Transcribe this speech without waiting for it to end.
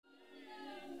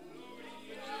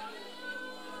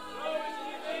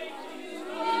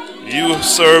You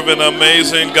serve an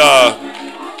amazing God.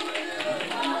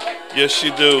 Yes,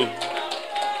 you do.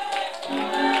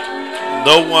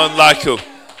 No one like him.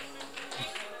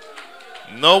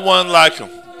 No one like him.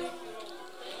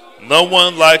 No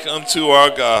one like unto our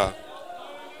God.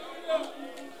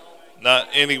 Not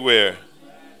anywhere.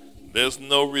 There's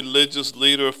no religious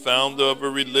leader, founder of a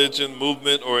religion,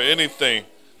 movement, or anything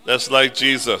that's like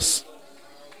Jesus.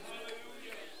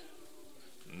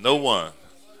 No one.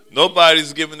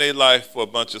 Nobody's giving their life for a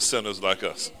bunch of sinners like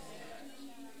us.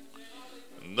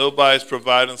 Nobody's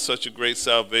providing such a great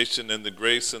salvation and the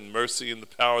grace and mercy and the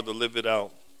power to live it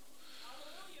out.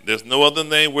 There's no other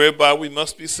name whereby we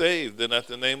must be saved than at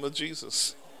the name of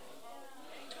Jesus.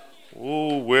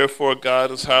 Ooh, wherefore God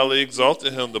has highly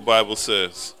exalted him, the Bible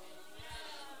says,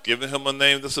 giving him a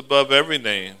name that's above every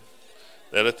name,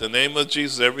 that at the name of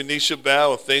Jesus every knee should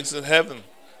bow, of things in heaven,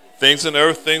 things in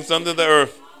earth, things under the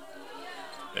earth.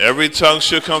 Every tongue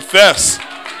should confess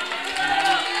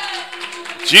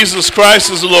Jesus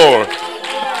Christ is Lord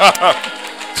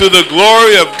to the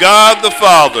glory of God the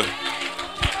Father.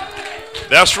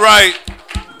 That's right.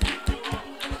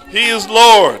 He is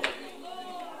Lord.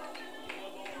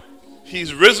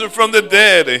 He's risen from the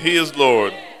dead and he is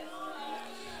Lord.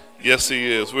 Yes,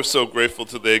 he is. We're so grateful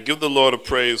today. Give the Lord a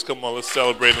praise. Come on, let's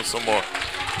celebrate him some more.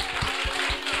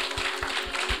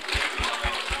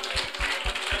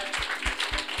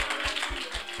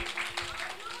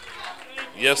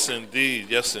 Yes, indeed.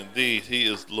 Yes, indeed. He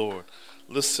is Lord.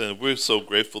 Listen, we're so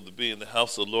grateful to be in the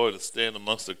house of the Lord and stand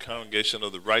amongst the congregation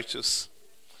of the righteous.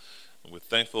 And we're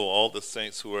thankful for all the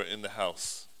saints who are in the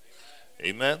house.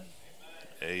 Amen?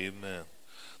 Amen.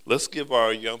 Let's give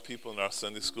our young people in our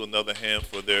Sunday school another hand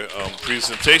for their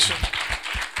presentation.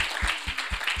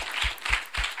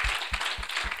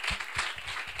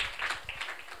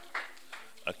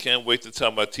 I can't wait to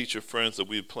tell my teacher friends that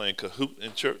we're playing Kahoot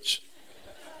in church.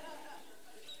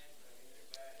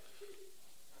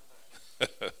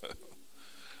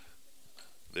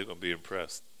 They're going to be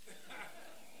impressed.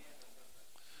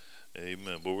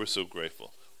 Amen. But we're so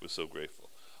grateful. We're so grateful.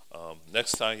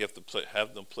 Next time you have to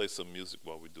have them play some music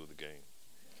while we do the game,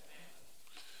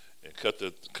 and cut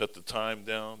the time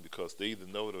down because they either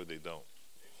know it or they don't.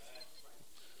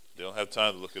 They don't have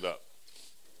time to look it up.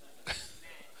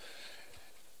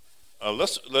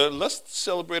 Let's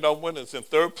celebrate our winners. In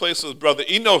third place is Brother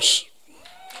Enos.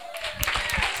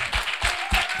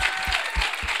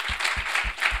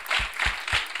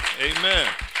 Amen.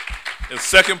 In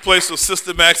second place was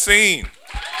Sister Maxine.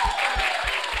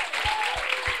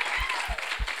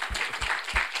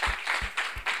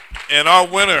 And our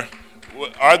winner,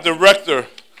 our director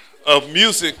of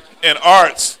music and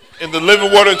arts in the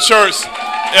Living Water Church,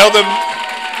 Elder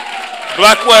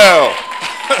Blackwell.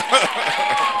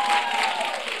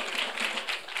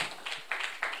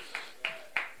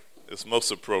 It's most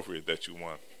appropriate that you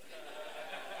won.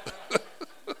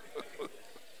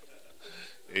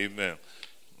 Amen.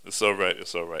 It's all right.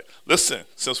 It's all right. Listen,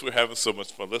 since we're having so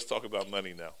much fun, let's talk about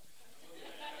money now.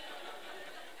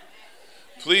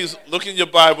 Please look in your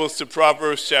Bibles to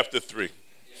Proverbs chapter 3.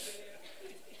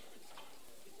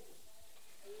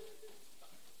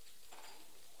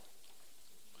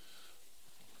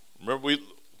 Remember,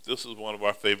 this is one of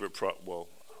our favorite,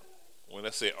 when I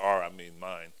say our, I mean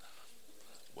mine.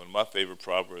 One of my favorite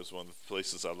proverbs, one of the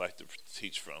places I like to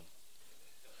teach from.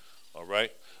 All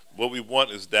right? What we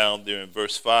want is down there in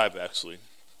verse 5, actually.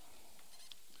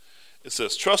 It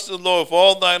says, trust in the Lord with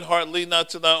all thine heart, lean not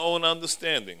to thy own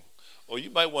understanding. Or you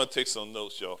might want to take some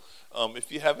notes, y'all. If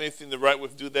you have anything to write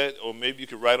with, do that. Or maybe you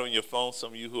could write on your phone. Some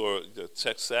of you who are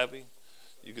tech savvy,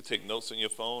 you could take notes on your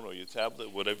phone or your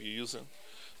tablet, whatever you're using.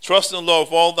 Trust in the Lord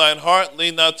with all thine heart,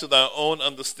 lean not to thy own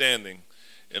understanding.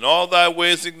 In all thy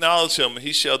ways acknowledge him, and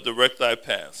he shall direct thy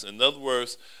paths. In other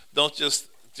words, don't just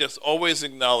always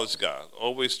acknowledge God.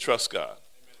 Always trust God.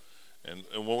 And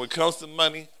when it comes to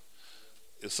money,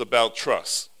 it's about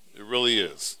trust. It really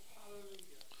is.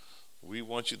 We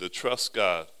want you to trust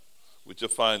God with your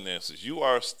finances. You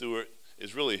are a steward.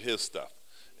 It's really his stuff.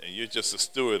 And you're just a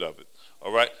steward of it.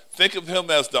 All right? Think of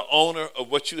him as the owner of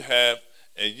what you have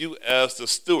and you as the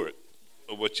steward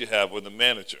of what you have, or the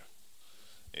manager.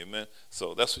 Amen?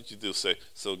 So that's what you do. So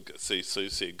you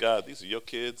say, God, these are your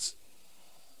kids.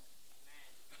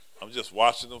 I'm just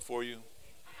watching them for you.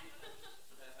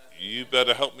 You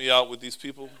better help me out with these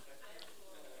people.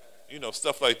 You know,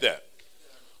 stuff like that.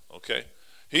 Okay?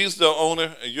 He's the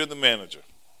owner and you're the manager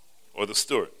or the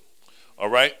steward. All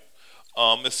right?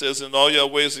 It says, in all your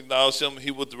ways acknowledge him,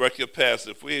 he will direct your paths.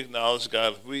 If we acknowledge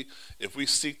God, if we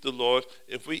seek the Lord,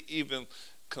 if we even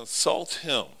consult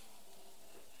him,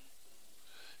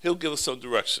 he'll give us some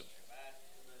direction.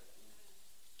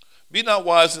 Be not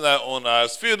wise in thy own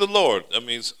eyes. Fear the Lord. That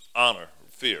means honor,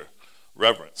 fear,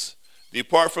 reverence.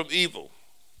 Depart from evil.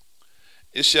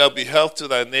 It shall be health to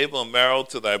thy navel and marrow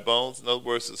to thy bones. In other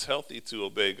words, it's healthy to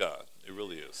obey God. It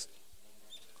really is.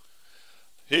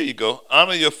 Here you go.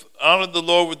 Honor the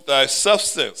Lord with thy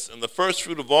substance and the first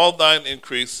fruit of all thine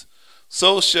increase.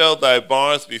 So shall thy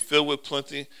barns be filled with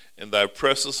plenty, and thy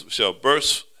presses shall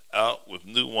burst out with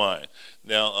new wine.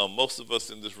 Now, most of us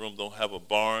in this room don't have a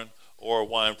barn or a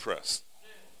wine press.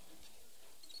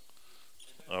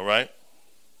 All right?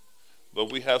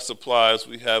 But we have supplies,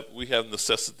 we have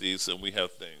necessities, and we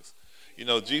have things. You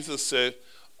know, Jesus said,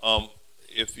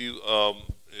 if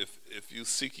you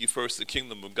seek ye first the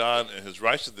kingdom of God and his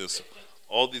righteousness,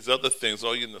 all these other things,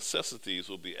 all your necessities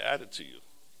will be added to you.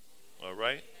 All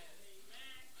right?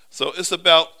 So it's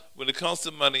about, when it comes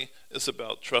to money, it's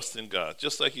about trusting God.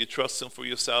 Just like you trust him for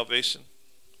your salvation,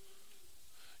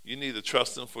 you need to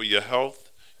trust him for your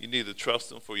health. You need to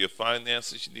trust him for your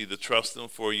finances. You need to trust him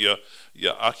for your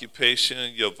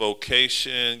occupation, your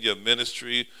vocation, your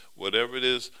ministry, whatever it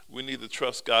is. We need to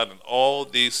trust God in all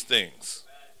these things.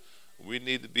 We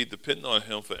need to be dependent on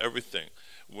him for everything.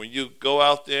 When you go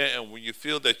out there and when you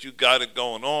feel that you got it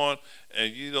going on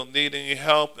and you don't need any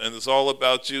help and it's all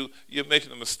about you, you're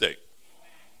making a mistake.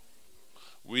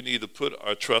 We need to put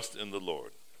our trust in the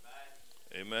Lord.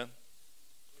 Amen.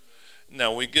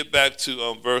 Now, when we get back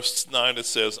to verse 9, it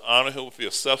says, honor him with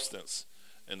your substance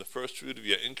and the first fruit of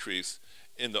your increase.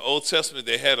 In the Old Testament,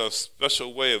 they had a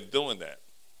special way of doing that.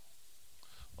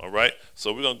 All right?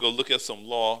 So we're going to go look at some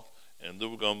law, and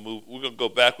then we're going to go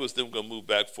backwards, then we're going to move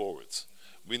back forwards.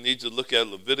 We need to look at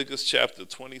Leviticus chapter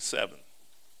 27.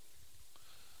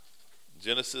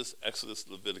 Genesis, Exodus,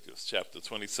 Leviticus chapter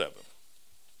 27.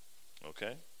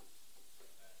 Okay?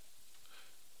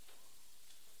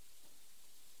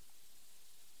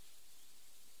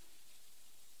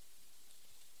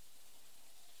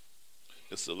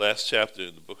 It's the last chapter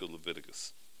in the book of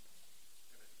Leviticus.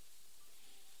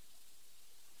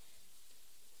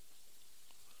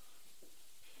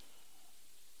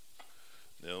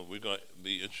 Now we're going to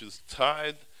be interested.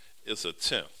 Tithe is a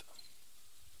tenth.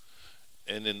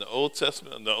 And in the Old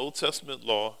Testament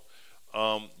law,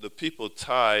 the people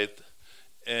tithed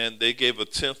and they gave a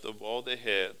tenth of all they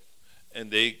had, and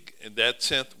that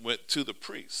tenth went to the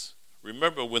priests.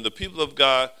 Remember, when the people of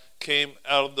God came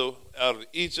out of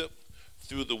Egypt,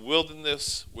 through the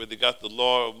wilderness where they got the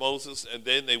law of Moses, and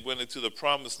then they went into the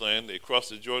promised land. They crossed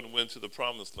the Jordan, went into the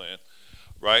promised land,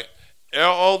 right?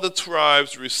 All the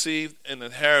tribes received an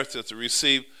inheritance, they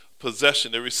received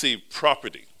possession, they received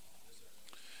property,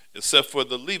 except for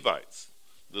the Levites.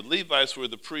 The Levites were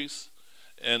the priests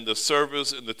and the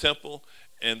servers in the temple,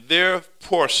 and their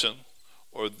portion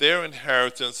or their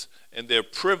inheritance and their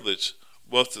privilege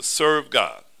was to serve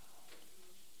God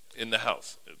in the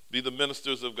house, be the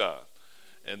ministers of God.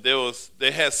 And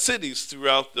they had cities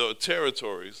throughout the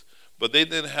territories, but they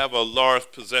didn't have a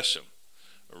large possession,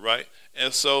 right?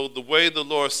 And so the way the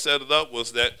Lord set it up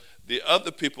was that the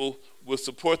other people would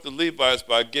support the Levites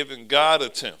by giving God a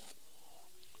tenth,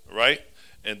 right?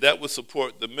 And that would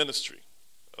support the ministry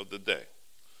of the day,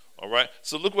 all right?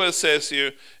 So look what it says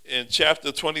here in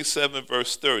chapter 27,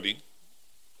 verse 30.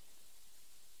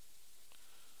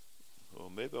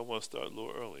 Well, maybe I want to start a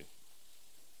little early.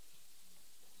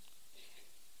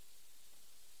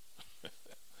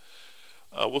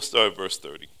 We'll start at verse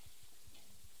 30.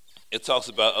 It talks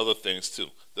about other things too,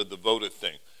 the devoted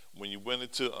thing. When you went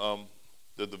into,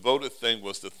 the devoted thing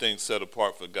was the thing set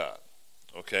apart for God,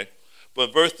 okay?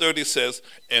 But verse 30 says,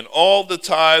 and all the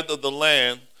tithe of the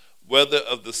land, whether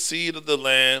of the seed of the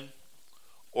land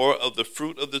or of the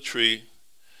fruit of the tree,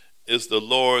 is the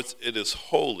Lord's, it is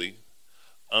holy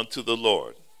unto the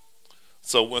Lord.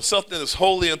 So when something is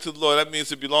holy unto the Lord, that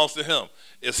means it belongs to him.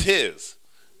 It's his,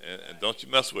 and don't you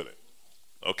mess with it.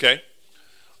 Okay?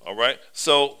 All right?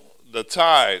 So the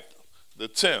tithe, the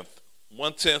tenth,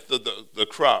 1/10 of the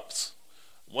crops,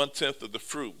 1/10 of the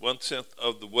fruit, 1/10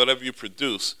 of the whatever you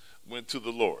produce went to the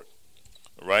Lord.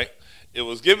 All right? It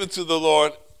was given to the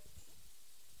Lord,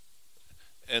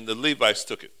 and the Levites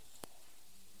took it.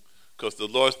 Because the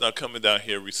Lord's not coming down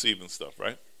here receiving stuff,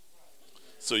 right?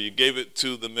 So you gave it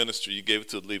to the ministry, you gave it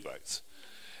to the Levites.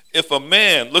 If a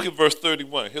man, look at verse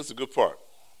 31, here's the good part.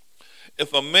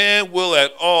 If a man will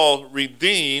at all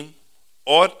redeem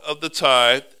aught of the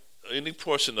tithe, any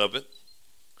portion of it,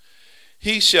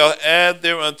 he shall add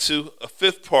thereunto a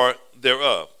fifth part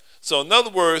thereof. So in other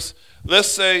words, let's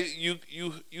say you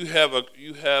have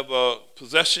a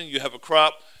possession, you have a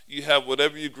crop, you have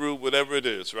whatever you grew, whatever it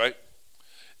is, right?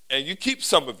 And you keep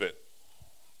some of it.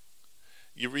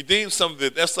 You redeem some of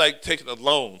it. That's like taking a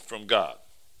loan from God.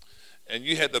 and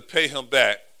you had to pay him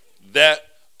back that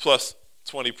plus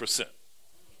 20%.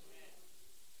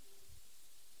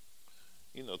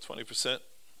 20%,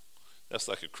 that's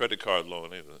like a credit card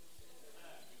loan, isn't it?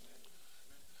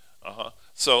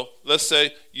 So let's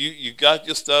say you got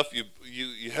your stuff,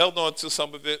 you held on to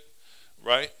some of it,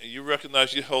 right? And you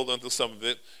recognize you hold on to some of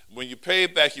it. When you pay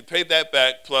it back, you pay that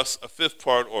back plus a fifth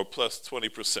part or plus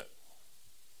 20%.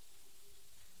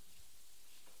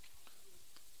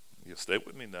 You stay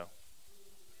with me now.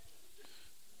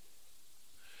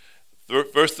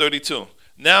 Verse 32.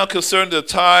 Now concerning the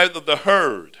tithe of the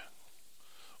herd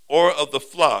or of the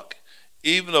flock,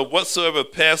 even of whatsoever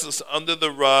passes under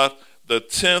the rod, the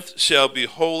 10th shall be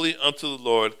holy unto the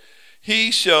Lord.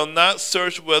 He shall not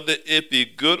search whether it be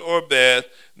good or bad,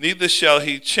 neither shall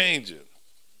he change it.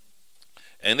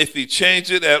 And if he change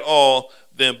it at all,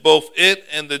 then both it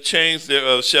and the change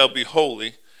thereof shall be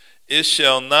holy. It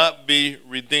shall not be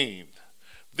redeemed.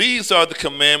 These are the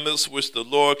commandments which the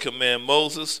Lord commanded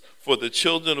Moses for the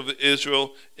children of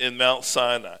Israel in Mount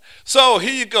Sinai. So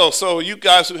here you go. So you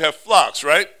guys who have flocks,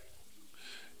 right?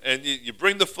 And you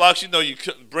bring the flocks, you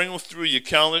bring them through, you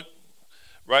count it,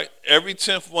 right? Every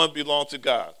 10th one belongs to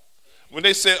God. When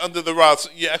they say under the rod,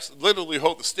 you literally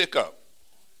hold the stick up.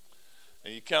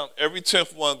 And you count every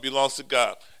 10th one belongs to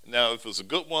God. Now, if it's a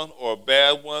good one or a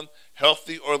bad one,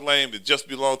 healthy or lame, it just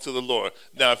belongs to the Lord.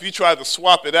 Now, if you try to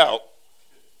swap it out,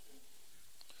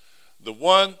 the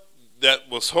one that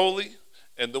was holy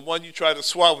and the one you try to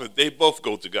swap with, they both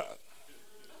go to God.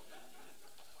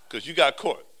 Because you got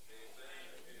caught.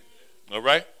 All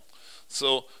right?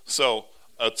 So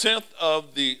a 10th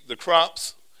of the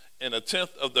crops and a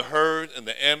 10th of the herd and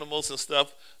the animals and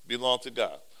stuff belong to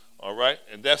God. All right?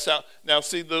 And that's how. Now,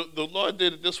 see, the Lord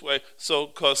did it this way. So,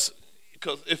 because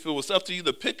if it was up to you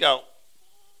to pick out,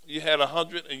 you had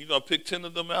 100 and you're going to pick 10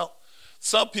 of them out,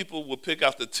 some people would pick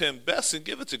out the 10 best and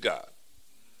give it to God.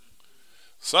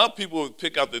 Some people would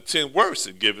pick out the 10 worst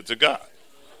and give it to God.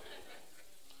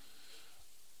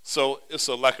 So it's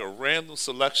like a random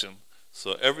selection.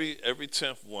 So every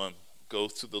 10th one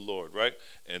goes to the Lord, right?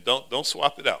 And don't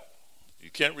swap it out. You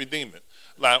can't redeem it.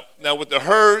 Now with the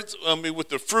herds, with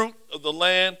the fruit of the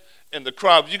land and the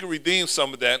crops, you can redeem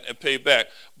some of that and pay back.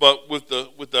 But with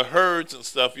the herds and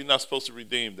stuff, you're not supposed to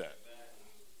redeem that.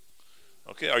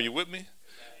 Okay, are you with me?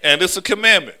 And it's a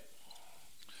commandment.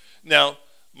 Now,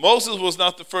 Moses was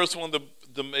not the first one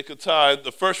to make a tithe.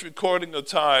 The first recording of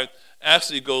tithe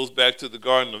actually goes back to the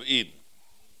Garden of Eden.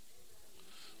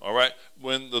 All right?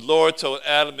 When the Lord told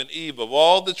Adam and Eve, of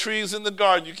all the trees in the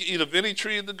garden, you can eat of any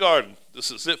tree in the garden. This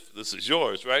is it. This is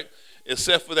yours, right?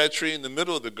 Except for that tree in the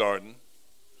middle of the garden,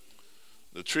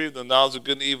 the tree of the knowledge of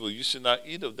good and evil. You should not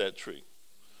eat of that tree.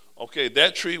 Okay,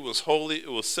 that tree was holy.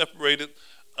 It was separated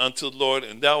unto the Lord,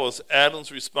 and that was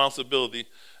Adam's responsibility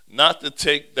not to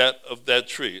take that of that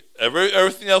tree.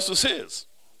 Everything else was his.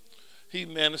 He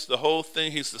managed the whole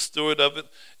thing. He's the steward of it,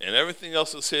 and everything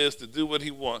else is his to do what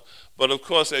he wants. But of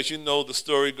course, as you know, the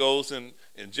story goes in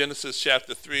Genesis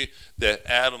chapter 3 that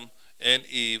Adam and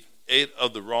Eve ate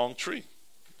of the wrong tree.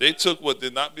 They took what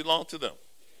did not belong to them.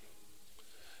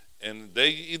 And they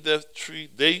eat that tree,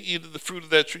 they eat of the fruit of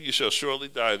that tree, you shall surely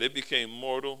die. They became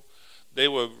mortal. They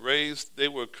were raised, they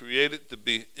were created to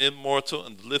be immortal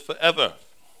and to live forever.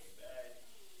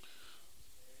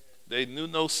 They knew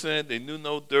no sin, they knew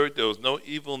no dirt, there was no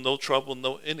evil, no trouble,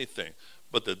 no anything.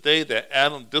 But the day that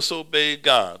Adam disobeyed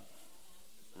God,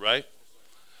 right,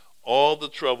 all the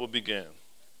trouble began.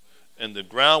 And the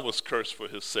ground was cursed for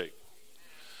his sake.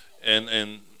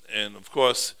 And of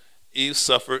course, Eve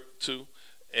suffered too.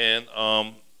 And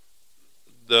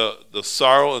the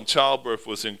sorrow and childbirth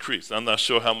was increased. I'm not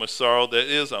sure how much sorrow that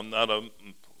is.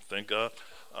 Thank God,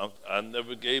 I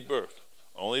never gave birth.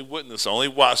 Only witnessed, only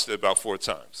watched it about 4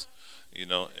 times. And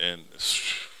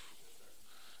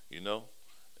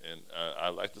I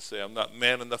like to say I'm not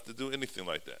man enough to do anything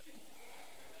like that.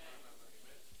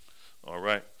 All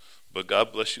right. But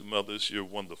God bless you, mothers. You're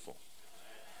wonderful.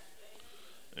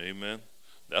 Amen.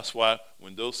 That's why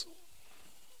when those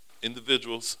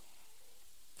individuals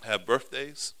have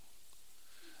birthdays,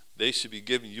 they should be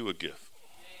giving you a gift.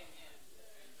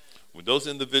 When those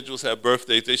individuals have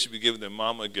birthdays, they should be giving their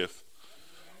mama a gift.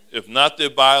 If not their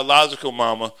biological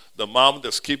mama, the mama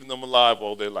that's keeping them alive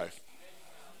all their life.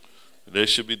 They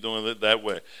should be doing it that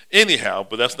way. Anyhow,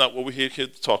 but that's not what we're here to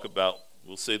talk about.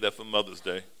 We'll save that for Mother's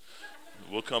Day.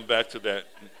 We'll come back to that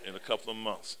in a couple of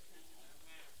months.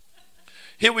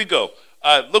 Here we go.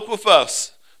 All right, look with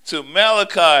us to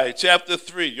Malachi chapter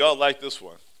 3. Y'all like this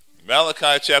one.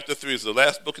 Malachi chapter 3 is the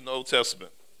last book in the Old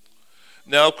Testament.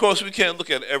 Now, of course, we can't look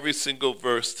at every single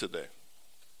verse today.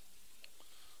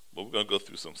 But we're going to go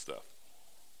through some stuff.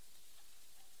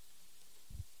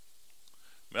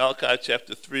 Malachi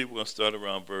chapter 3, we're going to start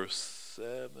around verse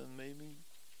 7 maybe.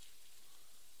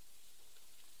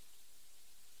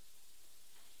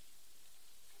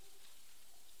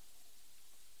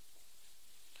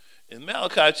 In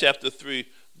Malachi chapter 3,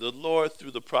 the Lord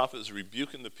through the prophets is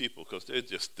rebuking the people because they're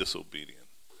just disobedient.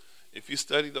 If you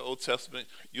study the Old Testament,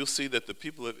 you'll see that the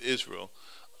people of Israel,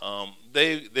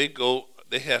 they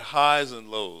had highs and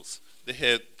lows. They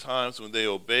had times when they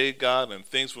obeyed God and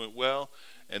things went well,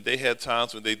 and they had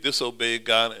times when they disobeyed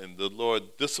God and the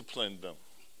Lord disciplined them.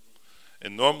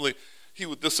 And normally, he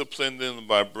would discipline them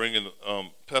by bringing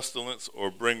pestilence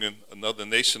or bringing another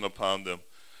nation upon them,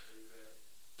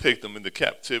 take them into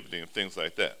captivity and things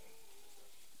like that.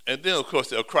 And then, of course,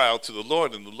 they'll cry out to the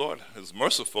Lord, and the Lord is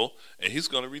merciful, and he's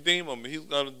going to redeem them, and he's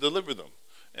going to deliver them.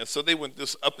 And so they went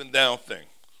this up and down thing,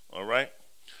 all right?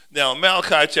 Now, in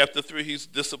Malachi chapter 3, he's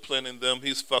disciplining them.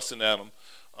 He's fussing at them.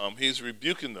 He's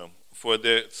rebuking them for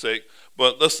their sake.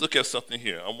 But let's look at something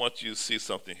here. I want you to see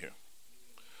something here.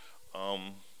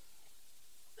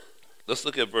 Let's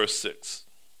look at verse 6.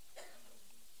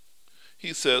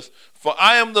 He says, "For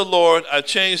I am the Lord, I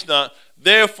change not.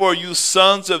 Therefore you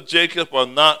sons of Jacob are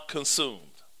not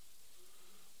consumed."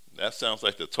 That sounds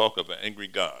like the talk of an angry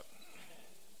God.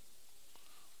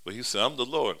 But he said, "I'm the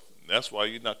Lord. That's why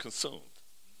you're not consumed."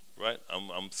 Right?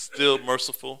 I'm still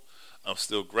merciful. I'm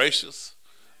still gracious.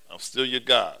 I'm still your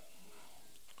God.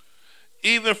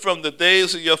 "Even from the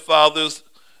days of your fathers,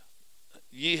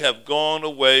 ye have gone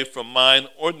away from mine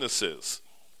ordinances,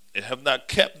 and have not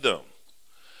kept them.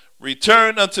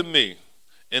 Return unto me,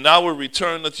 and I will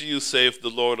return unto you, saith the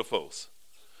Lord of hosts.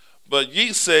 But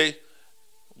ye say,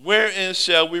 wherein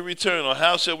shall we return, or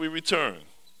how shall we return?"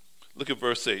 Look at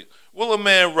verse 8. "Will a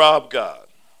man rob God?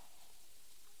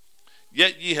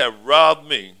 Yet ye have robbed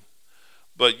me.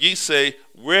 But ye say,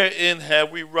 wherein have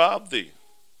we robbed thee?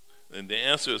 And the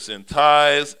answer is in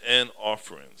tithes and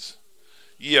offerings.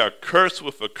 Ye are cursed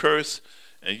with a curse,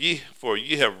 and for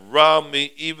ye have robbed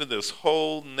me, even this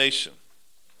whole nation.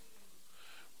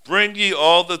 Bring ye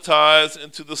all the tithes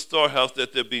into the storehouse,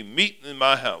 that there be meat in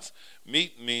my house."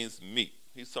 Meat means meat.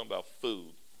 He's talking about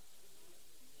food.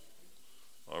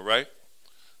 All right?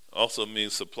 Also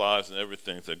means supplies and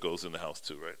everything that goes in the house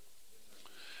too, right?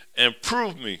 "And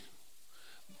prove me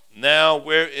now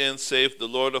wherein saith the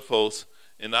Lord of hosts,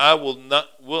 and I will not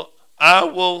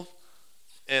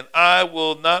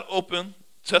open.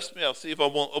 Test me out, see if I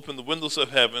won't open the windows of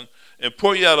heaven and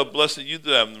pour you out a blessing you do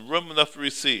have room enough to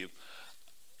receive.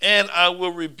 And I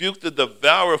will rebuke the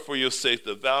devourer for your sake."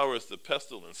 The devourer is the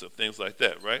pestilence and things like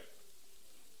that, right?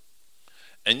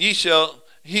 "And he shall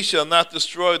not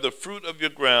destroy the fruit of your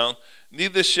ground,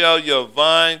 neither shall your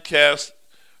vine cast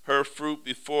her fruit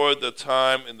before the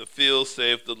time in the field,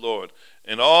 saith the Lord.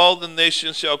 And all the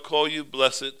nations shall call you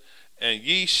blessed, and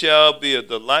ye shall be a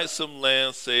delightsome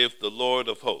land, saith the Lord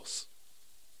of hosts."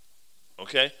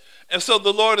 Okay? And so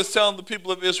the Lord is telling the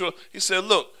people of Israel, he said,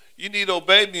 look, you need to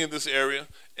obey me in this area,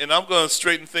 and I'm going to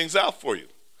straighten things out for you.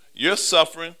 You're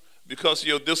suffering because of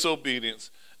your disobedience,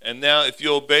 and now if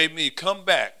you obey me, come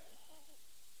back.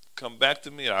 Come back to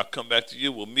me, I'll come back to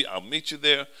you. I'll meet you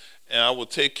there, and I will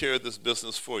take care of this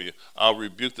business for you. I'll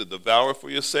rebuke the devourer for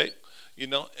your sake,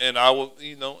 and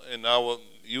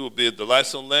you will be a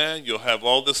delightsome land. You'll have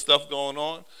all this stuff going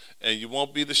on, and you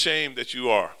won't be the shame that you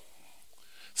are.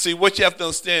 See, what you have to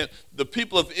understand, the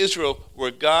people of Israel were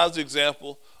God's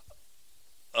example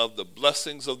of the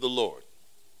blessings of the Lord.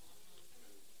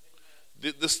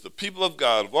 This the people of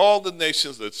God. Of all the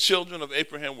nations, the children of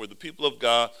Abraham were the people of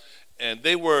God, and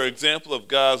they were an example of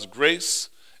God's grace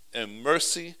and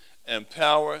mercy and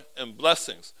power and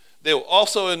blessings. They were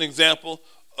also an example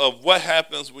of what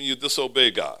happens when you disobey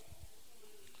God.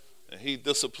 And he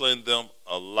disciplined them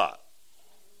a lot.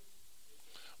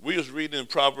 We was reading in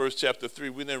Proverbs chapter 3.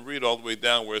 We didn't read all the way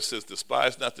down where it says,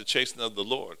 "Despise not the chastening of the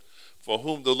Lord. For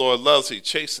whom the Lord loves, he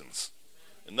chastens."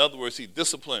 In other words, he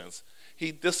disciplines.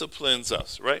 He disciplines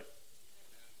us, right?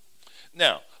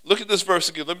 Now, look at this verse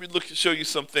again. Let me show you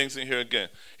some things in here again.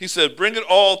 He said, "Bring it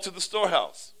all to the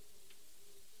storehouse."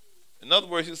 In other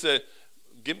words, he said,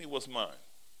 "Give me what's mine."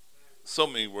 So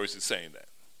many words he's saying that.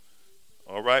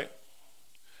 All right?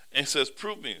 And he says,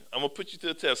 "Prove me. I'm going to put you to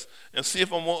the test and see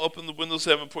if I won't open the windows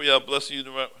of heaven, pour you out, bless you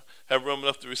to have room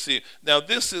enough to receive." Now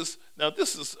this is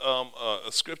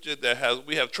a scripture that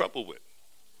we have trouble with,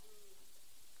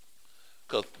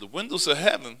 because the windows of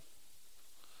heaven.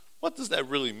 What does that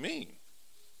really mean?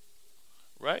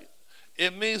 Right?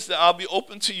 It means that I'll be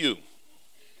open to you.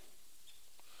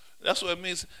 That's what it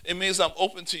means. It means I'm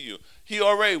open to you. He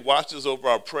already watches over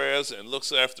our prayers and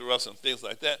looks after us and things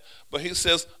like that. But he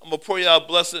says, I'm going to pour you out a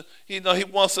blessing. He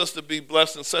wants us to be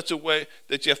blessed in such a way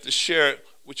that you have to share it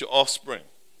with your offspring.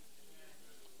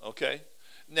 Okay?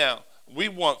 Now, we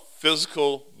want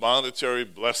physical, monetary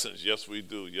blessings. Yes, we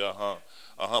do. Yeah,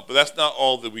 But that's not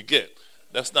all that we get.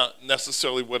 That's not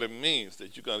necessarily what it means,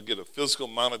 that you're going to get a physical,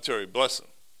 monetary blessing.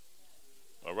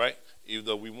 All right? Even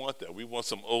though we want that. We want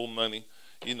some old money.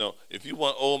 If you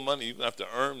want old money, you're going to have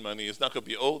to earn money. It's not going to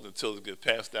be old until it gets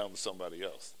passed down to somebody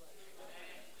else.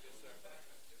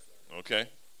 Okay?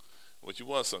 What you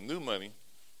want is some new money.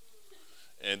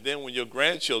 And then when your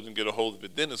grandchildren get a hold of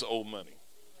it, then it's old money.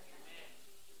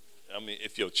 I mean,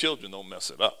 if your children don't mess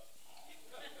it up.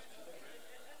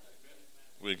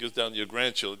 When it gets down to your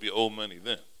grandchildren, it'll be old money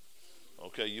then.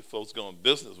 Okay, you folks go in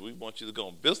business. We want you to go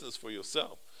in business for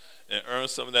yourself and earn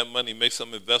some of that money, make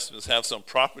some investments, have some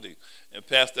property, and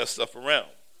pass that stuff around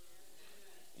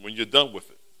when you're done with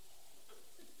it.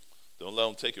 Don't let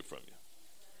them take it from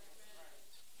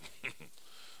you.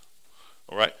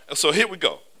 All right? And so here we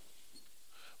go.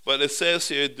 But it says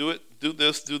here, do it, do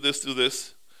this, do this, do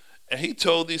this. And he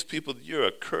told these people, you're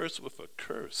a curse with a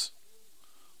curse.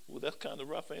 Well, that's kind of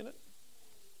rough, ain't it?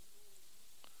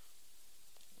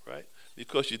 Right?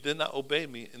 Because you did not obey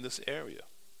me in this area.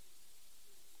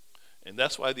 And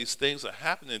that's why these things are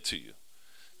happening to you,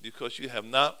 because you have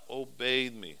not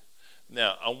obeyed me.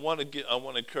 Now, I want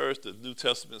to encourage the New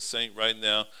Testament saint right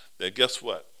now that guess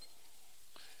what?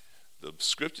 The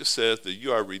scripture says that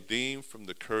you are redeemed from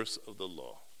the curse of the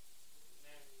law.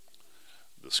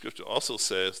 The scripture also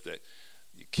says that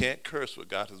you can't curse what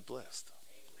God has blessed.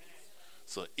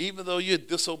 So even though you're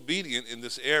disobedient in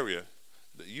this area,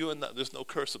 that there's no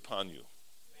curse upon you.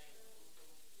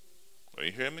 Are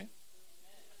you hearing me?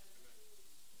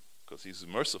 Because he's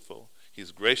merciful,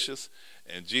 he's gracious,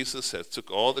 and Jesus has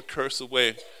took all the curse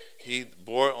away. He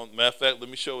bore on. Matter of fact, let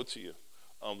me show it to you.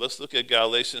 Let's look at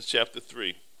Galatians chapter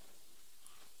 3.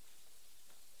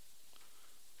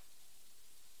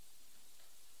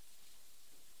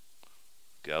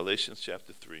 Galatians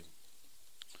chapter 3,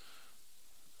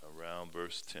 around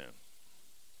verse 10.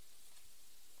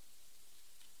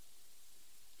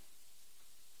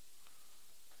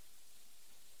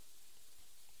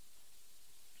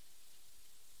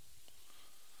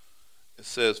 It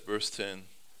says, verse 10,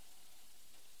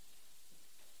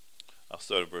 I'll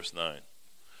start at verse 9.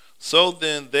 So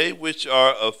then they which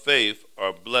are of faith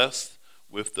are blessed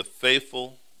with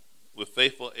faithful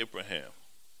Abraham.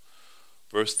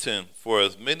 Verse 10, for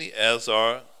as many as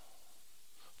are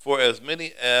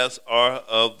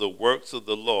of the works of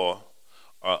the law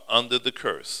are under the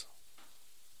curse.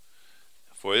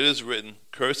 For it is written,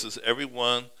 cursed is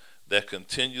everyone that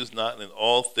continues not in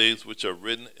all things which are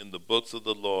written in the books of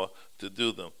the law to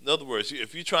do them. In other words,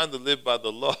 if you're trying to live by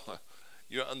the law,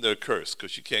 you're under a curse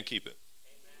because you can't keep it.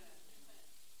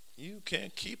 You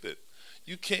can't keep it.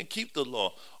 You can't keep the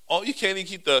law. You can't even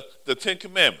keep the Ten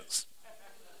Commandments.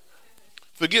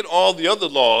 Forget all the other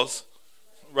laws,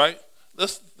 right?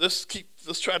 Let's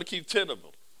try to keep 10 of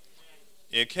them.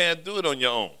 You can't do it on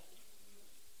your own.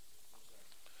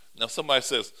 Now somebody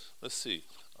says, let's see.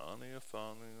 Honor your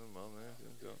father and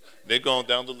mother. They're going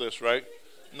down the list, right?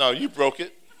 No, you broke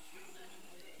it.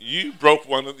 You broke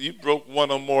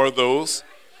one or more of those.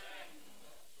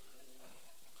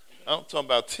 I'm talking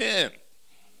about 10.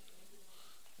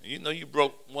 You know you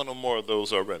broke one or more of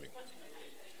those already.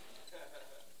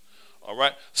 All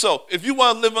right? So if you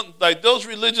want to live like those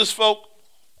religious folk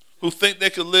who think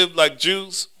they could live like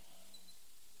Jews,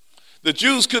 the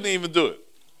Jews couldn't even do it.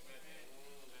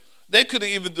 They couldn't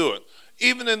even do it.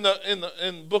 Even in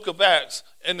the book of Acts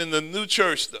and in the new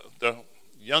church, the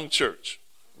young church,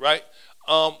 right?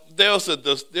 There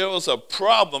was a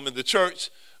problem in the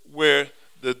church where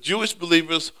the Jewish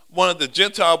believers wanted the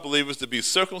Gentile believers to be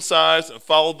circumcised and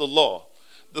follow the law.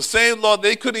 The same law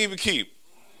they couldn't even keep.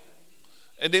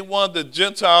 And they wanted the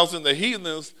Gentiles and the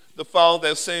heathens to follow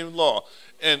that same law.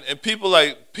 And people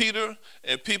like Peter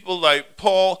and people like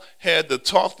Paul had to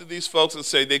talk to these folks and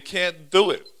say they can't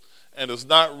do it. And it's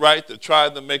not right to try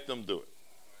to make them do it.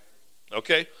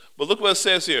 Okay? But look what it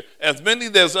says here. As many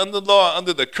that's under the law,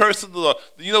 under the curse of the law.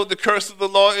 Do you know what the curse of the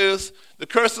law is? The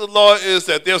curse of the law is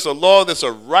that there's a law that's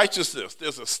a righteousness.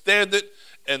 There's a standard,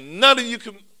 and none of you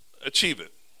can achieve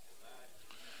it.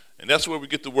 And that's where we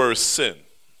get the word sin.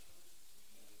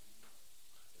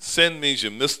 Sin means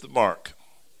you missed the mark.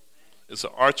 It's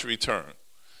an archery term.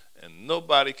 And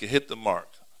nobody can hit the mark.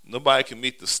 Nobody can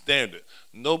meet the standard.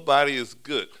 Nobody is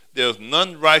good. There's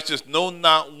none righteous, no,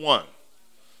 not one.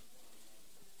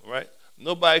 Right?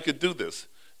 Nobody could do this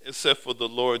except for the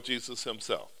Lord Jesus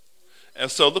himself. And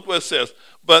so look what it says.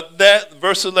 But that,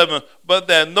 verse 11, but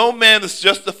that no man is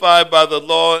justified by the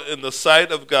law in the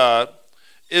sight of God,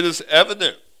 it is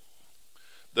evident.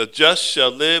 The just shall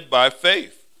live by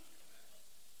faith.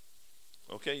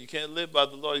 Okay, you can't live by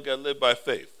the law, you got to live by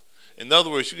faith. In other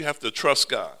words, you have to trust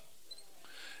God.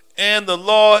 And the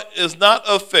law is not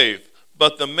of faith,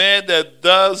 but the man that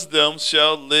does them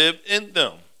shall live in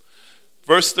them.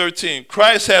 Verse 13,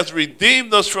 Christ has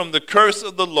redeemed us from the curse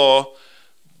of the law,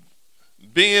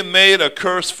 being made a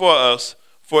curse for us,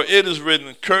 for it is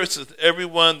written, cursed is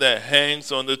everyone that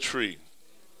hangs on the tree.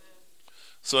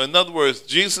 So in other words,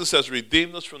 Jesus has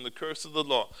redeemed us from the curse of the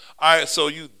law. All right, so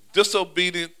you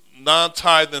disobedient,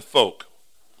 non-tithing folk,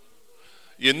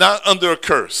 you're not under a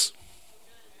curse.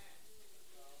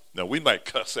 Now, we might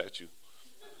cuss at you,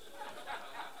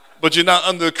 but you're not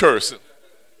under a curse.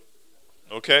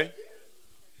 Okay?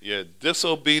 You're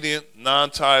disobedient,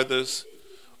 non-tithers.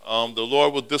 The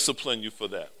Lord will discipline you for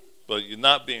that. But you're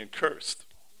not being cursed,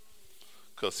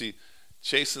 because he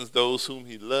chastens those whom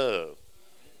he loves.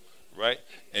 Right?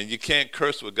 And you can't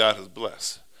curse what God has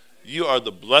blessed. You are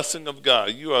the blessing of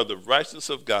God. You are the righteousness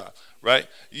of God. Right?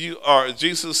 You are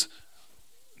Jesus,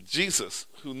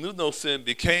 who knew no sin,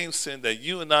 became sin that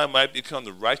you and I might become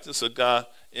the righteousness of God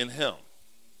in him.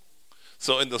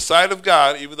 So in the sight of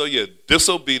God, even though you're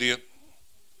disobedient,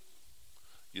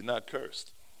 you're not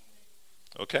cursed.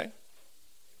 Okay?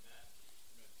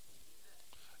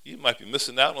 You might be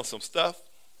missing out on some stuff.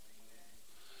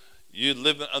 You're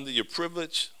living under your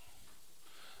privilege.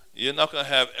 You're not going to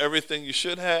have everything you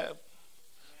should have,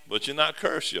 but you're not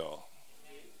cursed, y'all.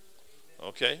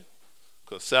 Okay?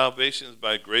 Because salvation is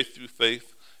by grace through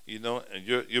faith, and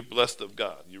you're blessed of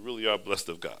God. You really are blessed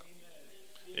of God.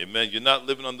 Amen. You're not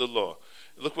living under the law.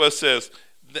 Look what it says.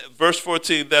 Verse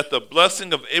 14, that the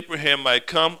blessing of Abraham might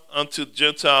come unto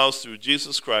Gentiles through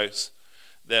Jesus Christ,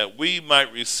 that we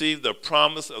might receive the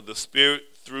promise of the Spirit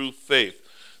through faith.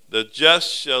 The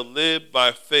just shall live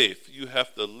by faith. You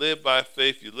have to live by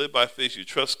faith. You live by faith. You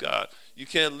trust God. You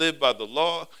can't live by the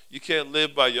law. You can't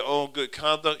live by your own good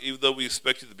conduct, even though we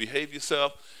expect you to behave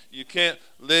yourself. You can't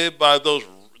live by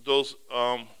those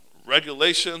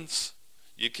regulations.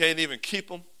 You can't even keep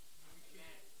them.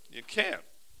 You can't.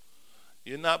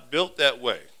 You're not built that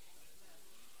way.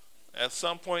 At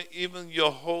some point, even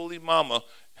your holy mama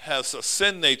has a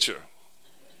sin nature.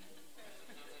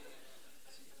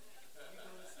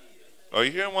 Are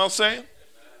you hearing what I'm saying?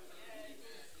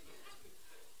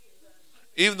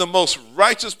 Even the most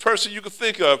righteous person you can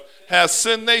think of has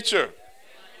sin nature.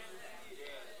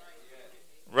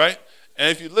 Right? And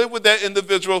if you live with that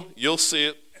individual, you'll see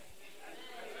it.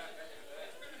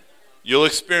 You'll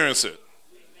experience it.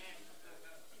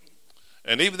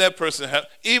 And even that person,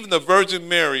 even the Virgin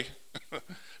Mary,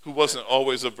 who wasn't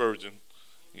always a virgin,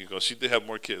 she did have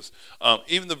more kids.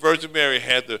 Even the Virgin Mary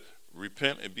had to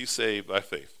repent and be saved by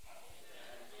faith.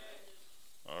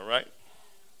 All right?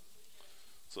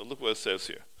 So look what it says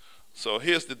here. So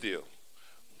here's the deal.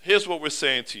 Here's what we're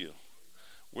saying to you.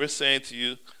 We're saying to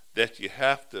you that you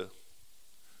have to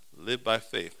live by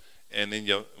faith. And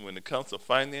when it comes to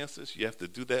finances, you have to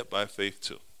do that by faith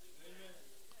too.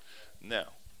 Now,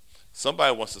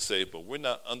 somebody wants to say, but we're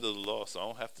not under the law, so I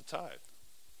don't have to tithe.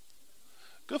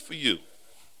 Good for you.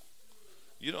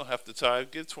 You don't have to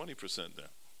tithe. Give 20% then.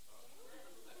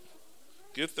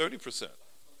 Give 30%.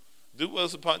 Do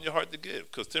what's upon your heart to give,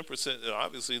 because 10% is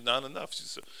obviously not enough.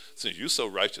 Since you're so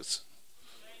righteous,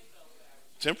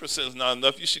 10% is not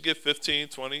enough. You should give 15,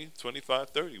 20, 25,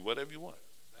 30, whatever you want.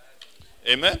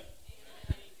 Amen?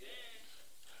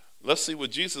 Let's see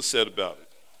what Jesus said about it.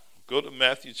 Go to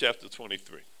Matthew chapter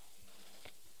 23.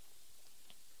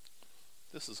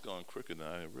 This is going quicker than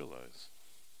I realized.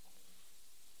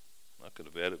 I could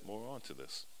have added more on to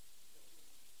this.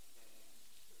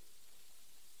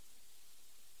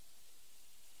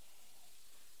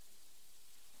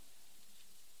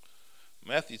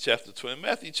 Matthew chapter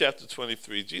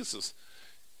 23, Jesus,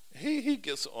 he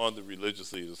gets on the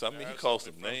religious leaders. I mean, he calls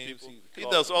them names. He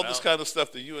does all this kind of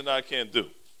stuff that you and I can't do.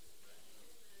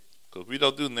 Because we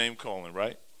don't do name calling,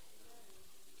 right?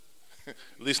 At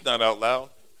least not out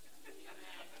loud.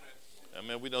 I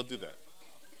mean, we don't do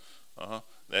that.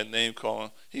 That name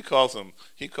calling. He calls them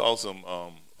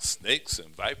snakes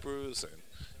and vipers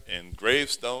and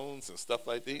gravestones and stuff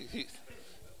like that.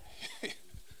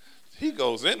 He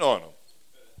goes in on them.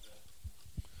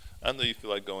 I know you feel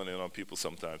like going in on people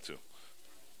sometime too.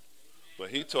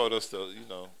 But he taught us to,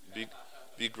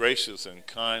 be gracious and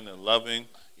kind and loving,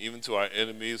 even to our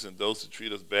enemies and those who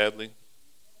treat us badly.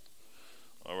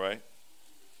 All right?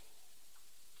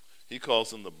 He calls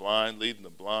them the blind, leading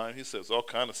the blind. He says all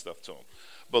kind of stuff to them.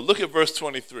 But look at verse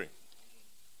 23.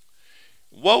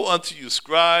 Woe unto you,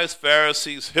 scribes,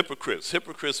 Pharisees, hypocrites.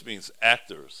 Hypocrites means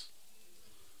actors.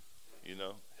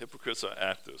 Hypocrites are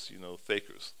actors,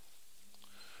 fakers.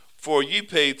 For ye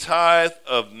pay tithe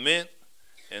of mint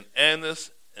and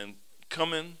anise and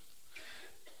cumin,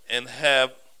 and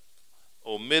have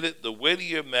omitted the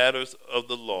weightier matters of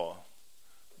the law,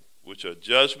 which are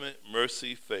judgment,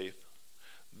 mercy, faith.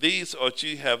 These ought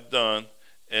ye have done,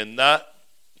 and not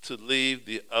to leave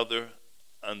the other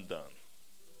undone.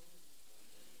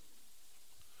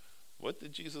 What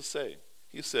did Jesus say?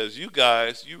 He says, you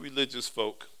guys, you religious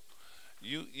folk,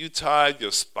 you tithe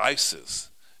your spices.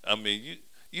 I mean,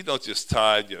 you don't just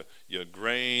tithe your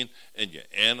grain and your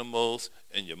animals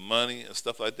and your money and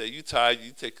stuff like that. You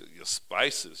take your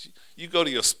spices. You go to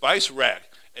your spice rack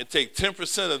and take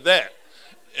 10% of that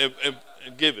and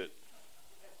give it.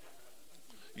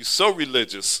 You're so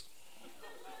religious.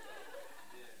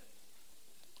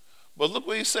 But look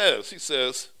what he says. He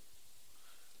says,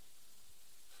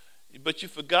 but you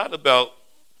forgot about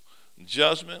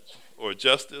judgment or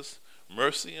justice,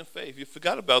 mercy, and faith. You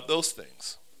forgot about those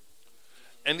things.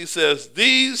 And he says,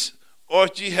 these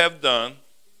ought ye have done,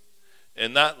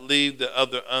 and not leave the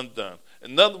other undone.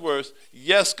 In other words,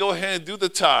 yes, go ahead and do the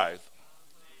tithe,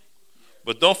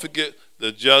 but don't forget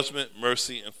the judgment,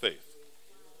 mercy, and faith.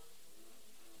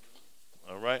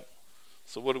 All right?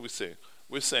 So what are we saying?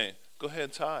 We're saying, go ahead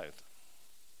and tithe.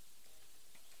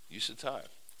 You should tithe.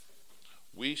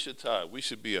 We should tithe. We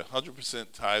should be 100%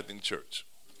 tithing church.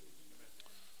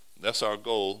 That's our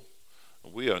goal.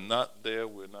 We are not there.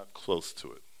 We're not close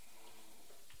to it.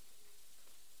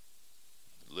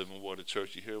 Living Water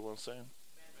Church, you hear what I'm saying?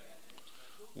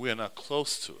 We are not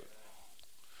close to it.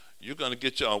 You're going to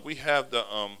get we have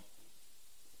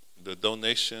the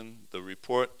donation, the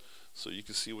report, so you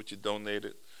can see what you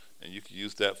donated, and you can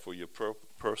use that for your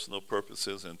personal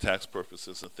purposes and tax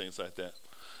purposes and things like that.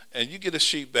 And you get a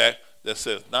sheet back that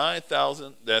says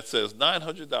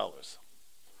 $900.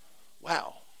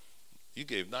 Wow. You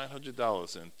gave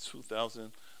 $900 in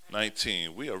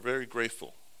 2019. We are very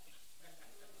grateful.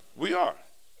 We are.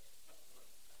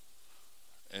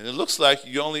 And it looks like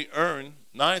you only earned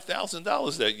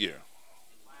 $9,000 that year.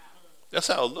 That's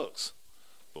how it looks.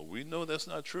 But we know that's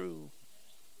not true.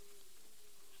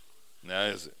 Now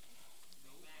is it?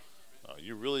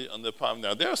 You're really under the problem.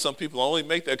 Now, there are some people who only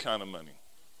make that kind of money.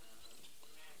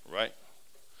 Right?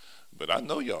 But I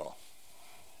know y'all.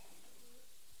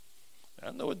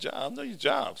 I know your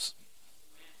jobs.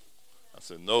 I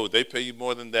said, no, they pay you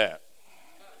more than that.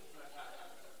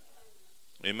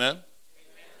 Amen?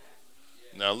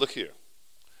 Now look here.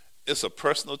 It's a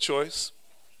personal choice.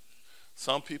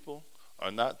 Some people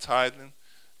are not tithing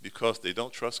because they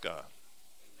don't trust God.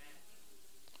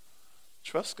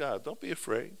 Trust God. Don't be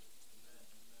afraid.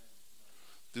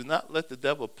 Do not let the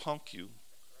devil punk you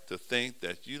to think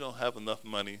that you don't have enough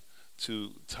money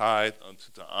to tithe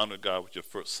to honor God with your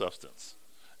first substance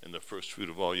and the first fruit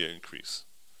of all your increase.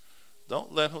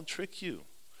 Don't let him trick you.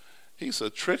 He's a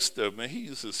trickster, man. He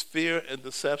uses fear and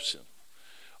deception.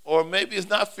 Or maybe it's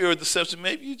not fear or deception.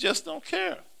 Maybe you just don't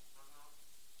care.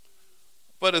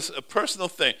 But it's a personal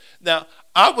thing. Now,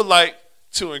 I would like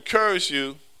to encourage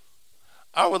you.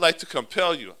 I would like to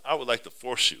compel you. I would like to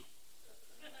force you.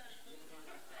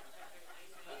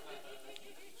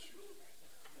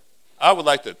 I would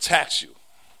like to tax you.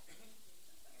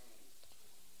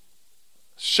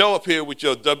 Show up here with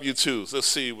your W-2s. Let's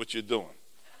see what you're doing.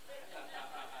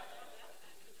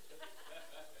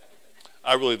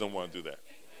 I really don't want to do that.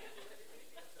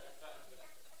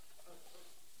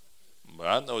 But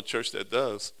I know a church that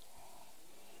does.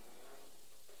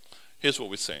 Here's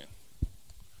what we're saying.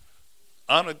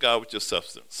 Honor God with your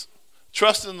substance.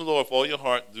 Trust in the Lord with all your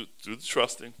heart, do the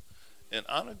trusting, and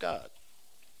honor God.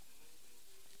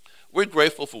 We're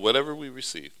grateful for whatever we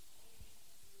receive.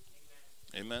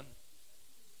 Amen.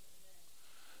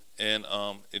 And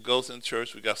it goes in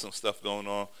church. We got some stuff going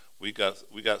on. We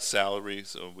got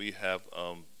salaries, or we have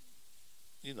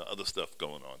other stuff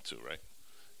going on too, right?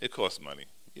 It costs money.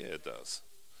 Yeah, it does.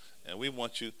 And we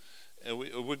want you, and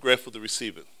we're grateful to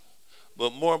receive it.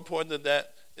 But more important than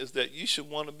that is that you should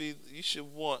want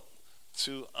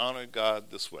to honor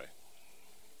God this way.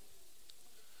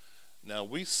 Now,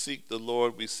 we seek the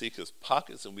Lord, we seek his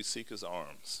pockets, and we seek his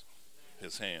arms,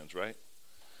 his hands, right?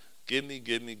 Give me,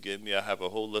 give me, give me. I have a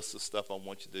whole list of stuff I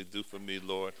want you to do for me,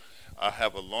 Lord. I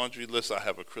have a laundry list. I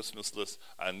have a Christmas list.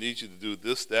 I need you to do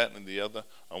this, that, and the other.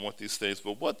 I want these things.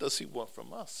 But what does he want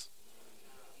from us?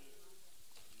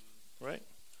 Right?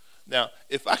 Now,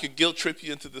 if I could guilt trip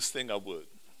you into this thing, I would.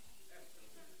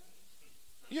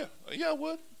 Yeah, I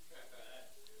would.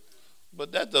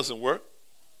 But that doesn't work.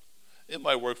 It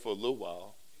might work for a little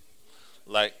while.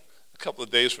 Like a couple of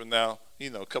days from now,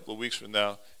 a couple of weeks from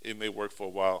now, it may work for a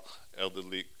while, Elder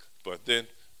Leak. But then,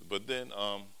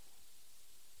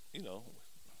 you know,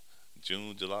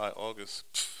 June, July, August,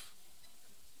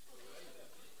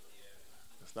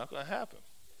 it's not going to happen.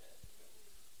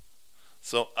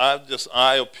 So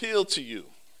I appeal to you.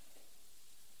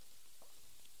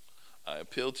 I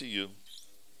appeal to you.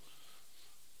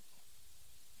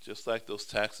 Just like those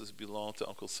taxes belong to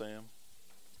Uncle Sam,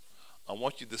 I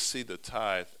want you to see the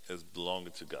tithe as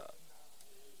belonging to God.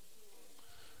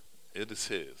 It is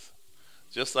his.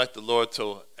 Just like the Lord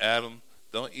told Adam,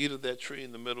 don't eat of that tree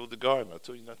in the middle of the garden. I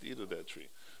told you not to eat of that tree.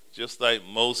 Just like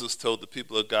Moses told the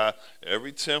people of God,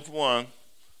 every 10th one,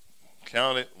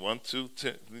 count it, 1, 2,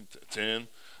 10,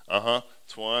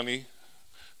 20,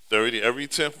 30. Every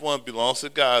 10th one belongs to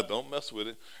God. Don't mess with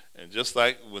it. And just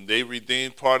like when they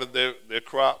redeemed part of their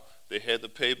crop, they had to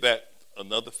pay back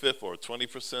another fifth or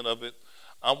 20% of it.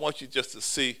 I want you just to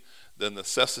see the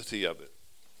necessity of it.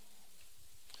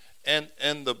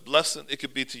 And the blessing it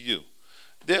could be to you.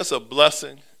 There's a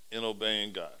blessing in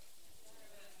obeying God.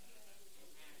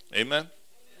 Amen?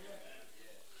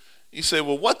 You say,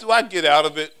 well, what do I get out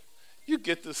of it? You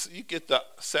get the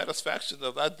satisfaction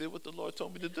of I did what the Lord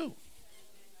told me to do.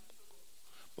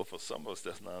 But for some of us,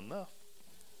 that's not enough.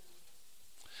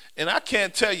 And I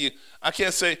can't say,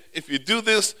 if you do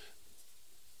this,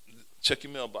 check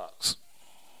your mailbox.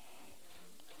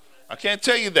 I can't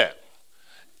tell you that.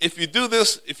 If you do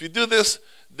this,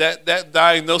 that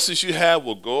diagnosis you have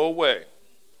will go away.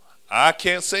 I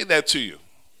can't say that to you.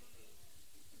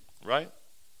 Right?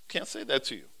 Can't say that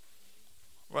to you.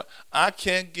 Right? I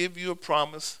can't give you a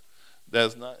promise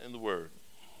that's not in the Word.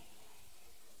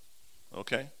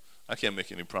 Okay? I can't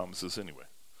make any promises anyway.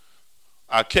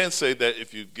 I can say that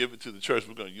if you give it to the church,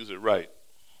 we're going to use it right.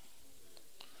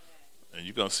 And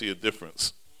you're going to see a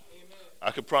difference. Amen.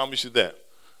 I can promise you that.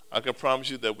 I can promise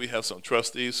you that we have some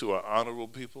trustees who are honorable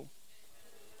people.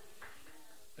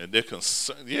 And they're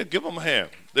concerned. Yeah, give them a hand.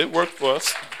 They work for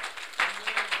us.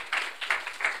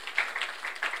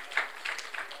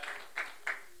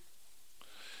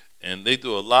 And they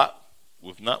do a lot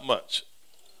with not much.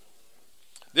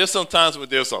 There's some times when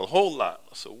there's a whole lot.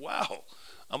 I said, wow,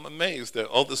 I'm amazed that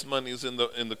all this money is in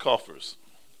the coffers.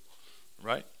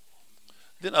 Right?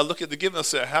 Then I look at the giving and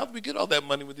say, how do we get all that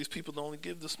money when these people only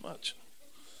give this much?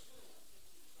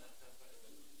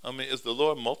 I mean, is the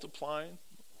Lord multiplying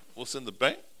what's in the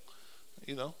bank?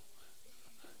 You know,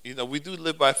 we do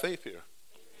live by faith here.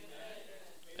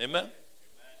 Amen?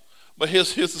 But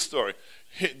here's the story.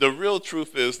 The real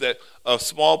truth is that a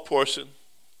small portion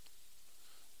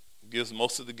gives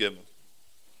most of the giving.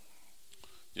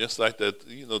 Just like that,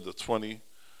 the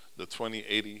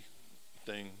 2080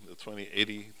 thing. The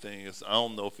 2080 thing is, I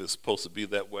don't know if it's supposed to be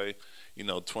that way.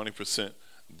 20%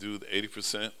 do the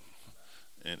 80%,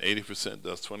 and 80%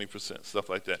 does 20%, stuff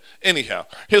like that. Anyhow,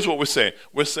 here's what we're saying.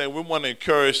 We're saying we want to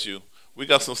encourage you. We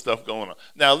got some stuff going on.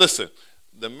 Now, listen.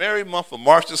 The merry month of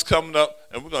March is coming up,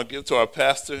 and we're going to give it to our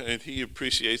pastor, and he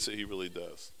appreciates it. He really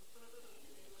does.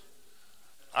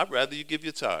 I'd rather you give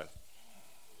your tithe.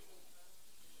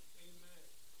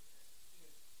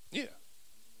 Yeah.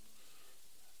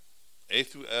 A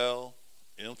through L,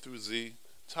 M through Z,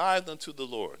 tithe unto the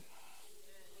Lord.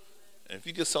 And if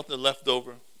you get something left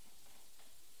over,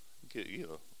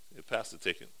 your pastor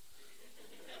take it.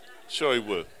 Sure he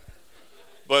would.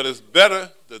 But it's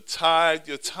better to tithe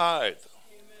your tithe.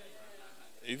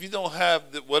 If you don't have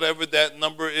whatever that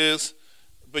number is,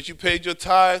 but you paid your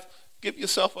tithe, give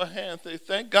yourself a hand. Say,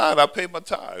 thank God I paid my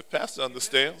tithe. Pastor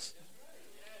understands.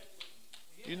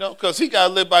 Because he got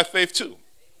to live by faith too.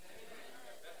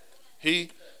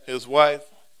 He, his wife,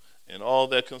 and all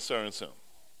that concerns him.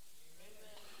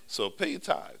 So pay your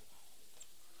tithe.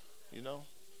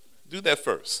 Do that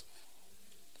first.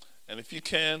 And if you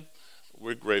can,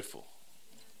 we're grateful.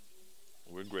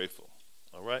 We're grateful.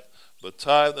 All right? But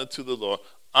tithe unto the Lord.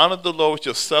 Honor the Lord with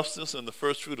your substance and the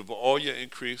first fruit of all your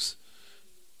increase.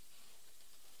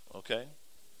 Okay?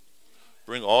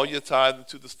 Bring all your tithe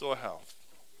into the storehouse.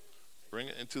 Bring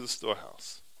it into the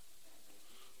storehouse.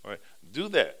 All right? Do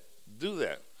that. Do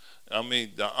that. I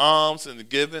mean, the alms and the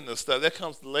giving and stuff, that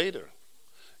comes later.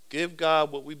 Give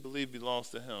God what we believe belongs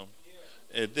to him.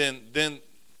 And then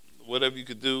whatever you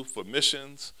could do for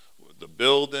missions, the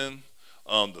building,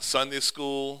 the Sunday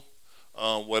school,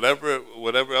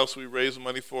 whatever else we raise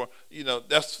money for,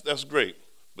 that's great.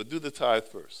 But do the tithe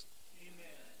first. Amen.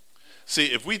 See,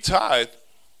 if we tithe,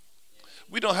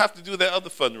 we don't have to do that other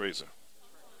fundraiser.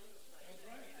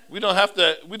 We don't have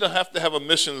to have a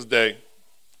missions day.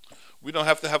 We don't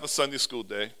have to have a Sunday school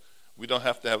day. We don't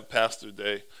have to have a pastor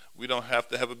day. We don't have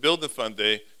to have a building fund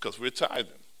day because we're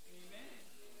tithing.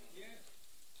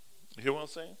 You hear what I'm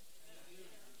saying?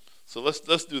 So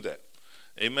let's do that.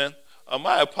 Amen.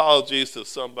 My apologies to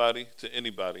somebody, to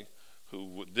anybody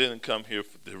who didn't come here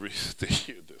to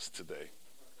hear this today.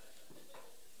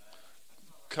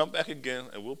 Come back again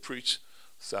and we'll preach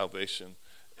salvation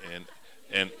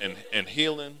and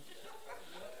healing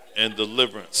and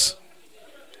deliverance.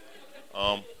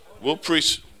 We'll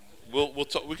preach. We'll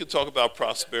talk, we can talk about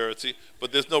prosperity,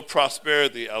 but there's no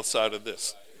prosperity outside of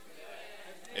this.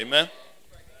 Amen.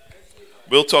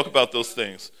 We'll talk about those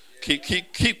things.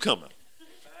 Keep coming.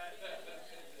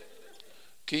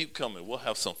 Keep coming. We'll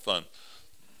have some fun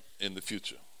in the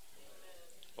future,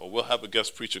 or we'll have a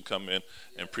guest preacher come in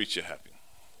and preach you happy.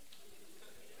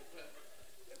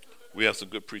 We have some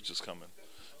good preachers coming.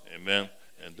 Amen.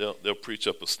 And they'll preach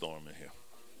up a storm in here.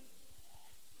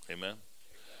 Amen.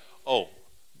 Oh,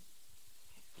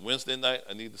 Wednesday night,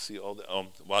 I need to see all the,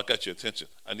 I got your attention.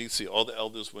 I need to see all the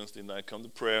elders Wednesday night. Come to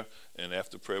prayer, and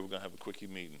after prayer, we're going to have a quickie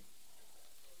meeting.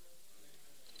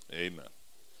 Amen.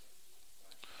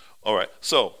 All right,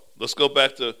 so let's go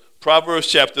back to Proverbs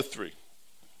chapter 3.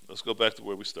 Let's go back to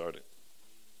where we started.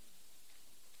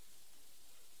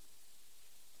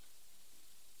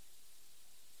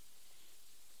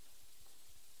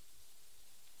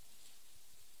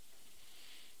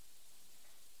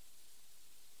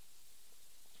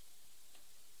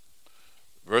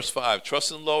 Verse 5,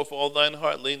 trust in the Lord with all thine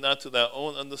heart, lean not to thy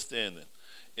own understanding.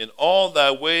 In all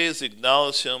thy ways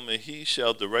acknowledge him, and he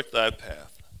shall direct thy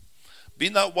path. Be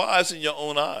not wise in your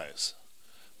own eyes.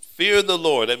 Fear the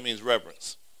Lord, that means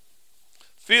reverence.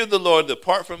 Fear the Lord,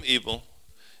 depart from evil.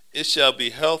 It shall be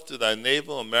health to thy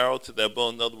navel and marrow to thy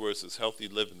bone. In other words, it's healthy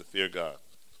living to fear God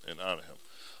and honor him.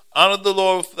 Honor the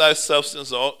Lord with thy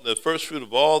substance, the first fruit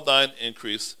of all thine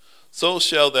increase. So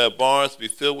shall thy barns be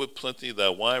filled with plenty, thy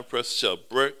winepress shall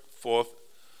break forth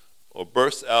or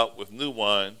burst out with new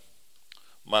wine.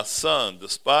 My son,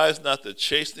 despise not the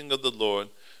chastening of the Lord,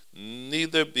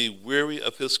 neither be weary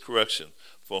of his correction.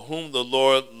 For whom the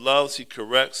Lord loves he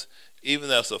corrects,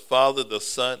 even as a father the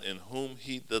son in whom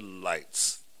he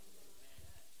delights.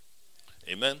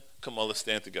 Amen. Come on, let's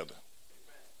stand together.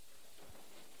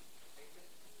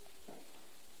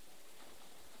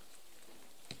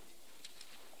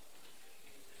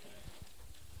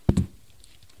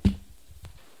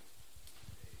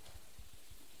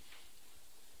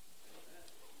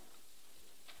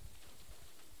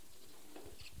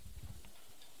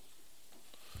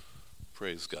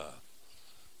 Praise God.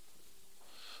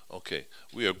 Okay,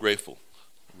 we are grateful.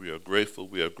 We are grateful.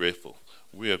 We are grateful.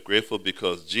 We are grateful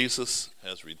because Jesus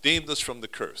has redeemed us from the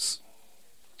curse.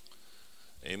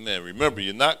 Amen. Remember,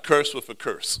 you're not cursed with a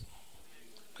curse,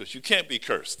 because you can't be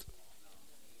cursed.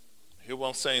 Hear what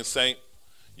I'm saying, saint?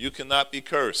 You cannot be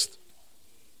cursed.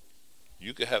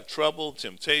 You can have trouble,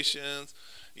 temptations.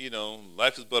 You know,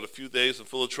 life is but a few days and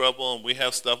full of trouble, and we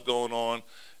have stuff going on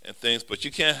and things, but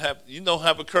you don't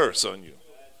have a curse on you.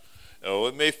 Oh,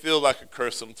 it may feel like a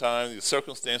curse sometimes. Your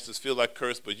circumstances feel like a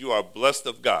curse, but you are blessed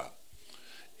of God,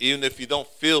 even if you don't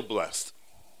feel blessed.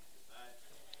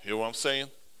 Hear what I'm saying?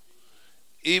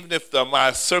 Even if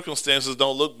my circumstances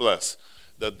don't look blessed.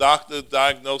 The doctor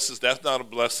diagnosis, that's not a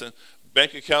blessing.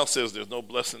 Bank account says there's no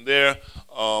blessing there.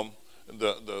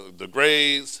 The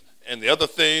grades and the other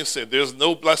things say there's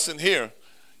no blessing here.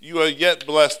 You are yet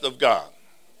blessed of God.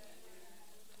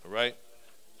 All right?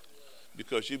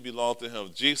 Because you belong to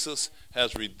him. Jesus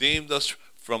has redeemed us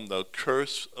from the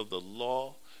curse of the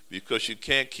law. Because you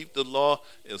can't keep the law.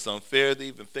 It's unfair to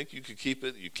even think you can keep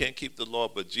it. You can't keep the law,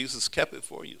 but Jesus kept it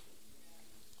for you.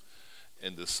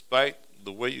 And despite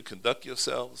the way you conduct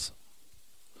yourselves,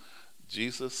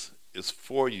 Jesus is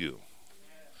for you.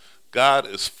 God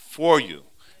is for you.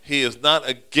 He is not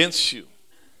against you.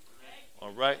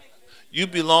 All right? You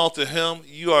belong to him.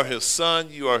 You are his son.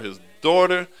 You are his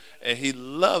daughter. And he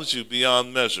loves you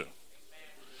beyond measure.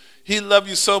 He loved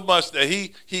you so much that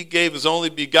he gave his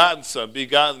only begotten son.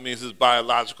 Begotten means his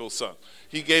biological son.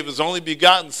 He gave his only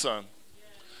begotten son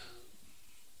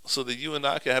so that you and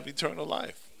I can have eternal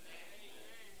life.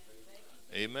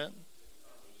 Amen.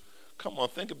 Come on,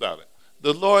 think about it.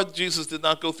 The Lord Jesus did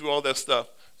not go through all that stuff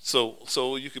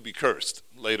so you could be cursed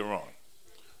later on.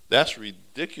 That's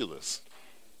ridiculous.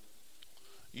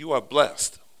 You are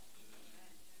blessed.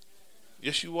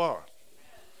 Yes, you are.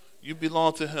 You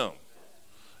belong to him.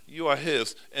 You are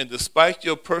his. And despite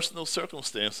your personal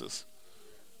circumstances,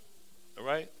 all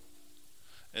right?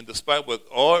 And despite what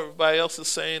everybody else is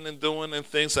saying and doing and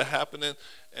things are happening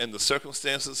and the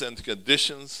circumstances and the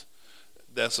conditions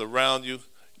that's around you,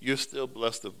 you're still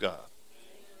blessed of God.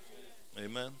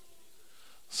 Amen?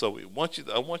 So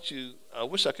I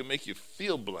wish I could make you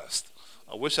feel blessed.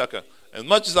 I wish I could, as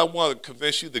much as I want to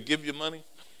convince you to give your money,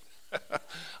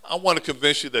 I want to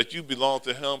convince you that you belong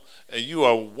to him and you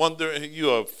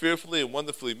are fearfully and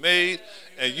wonderfully made,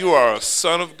 and you are a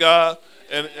son of God,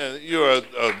 and you're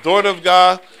a daughter of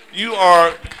God. You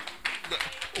are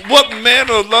what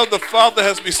manner of love the Father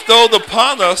has bestowed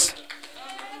upon us,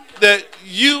 that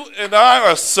you and I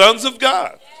are sons of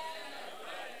God.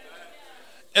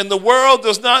 And the world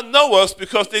does not know us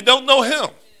because they don't know him.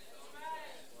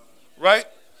 Right?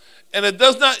 And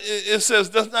it says,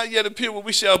 does not yet appear what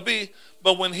we shall be,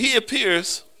 but when he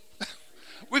appears,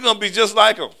 we're going to be just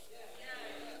like him.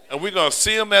 And we're going to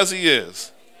see him as he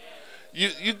is.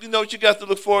 You know what you got to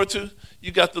look forward to?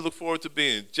 You got to look forward to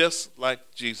being just like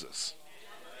Jesus.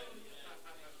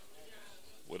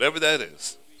 Whatever that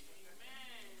is.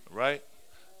 Right?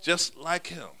 Just like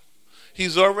him.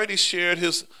 He's already shared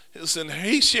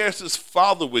he shares his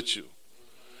Father with you.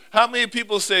 How many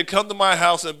people say, come to my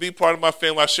house and be part of my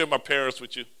family? I share my parents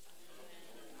with you.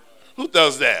 Who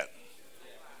does that?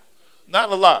 Not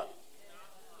a lot.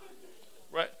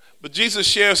 Right? But Jesus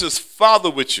shares his Father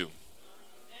with you.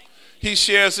 He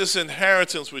shares his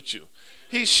inheritance with you.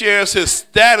 He shares his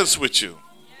status with you.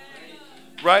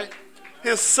 Right?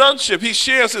 His sonship. He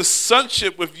shares his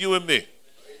sonship with you and me.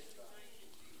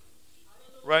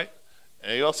 Right?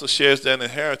 And he also shares that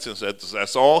inheritance.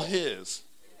 That's all his.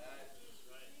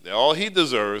 That all he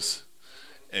deserves,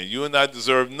 and you and I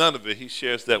deserve none of it. He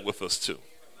shares that with us too.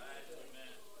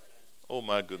 Oh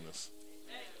my goodness.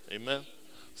 Amen.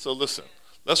 So listen,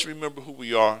 let's remember who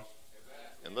we are,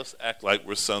 and let's act like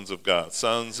we're sons of God,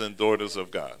 sons and daughters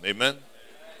of God. Amen.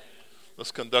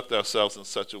 Let's conduct ourselves in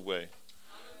such a way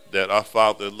that our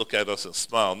Father look at us and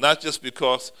smile, not just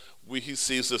because he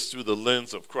sees us through the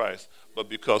lens of Christ, but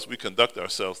because we conduct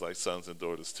ourselves like sons and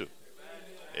daughters too.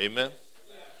 Amen.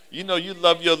 You know you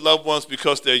love your loved ones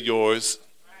because they're yours.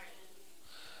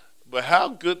 But how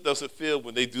good does it feel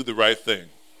when they do the right thing?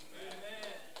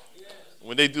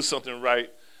 When they do something right,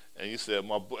 and you say,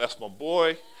 that's my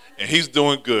boy, and he's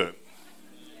doing good.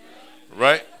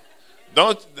 Right?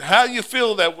 How you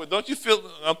feel that way? Don't you feel,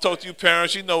 I'm talking to you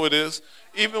parents, you know it is.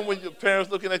 Even when your parents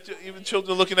looking at you, even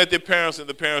children looking at their parents, and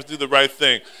the parents do the right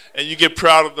thing, and you get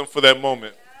proud of them for that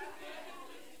moment.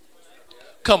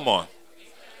 Come on.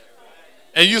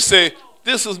 And you say,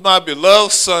 this is my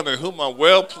beloved son in whom I'm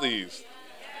well pleased.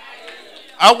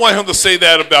 I want him to say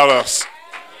that about us.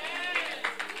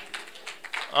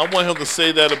 I want him to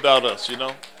say that about us, you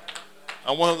know.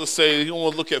 I want him to say, you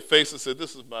want to look at face and say,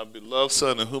 this is my beloved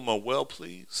son in whom I'm well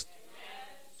pleased.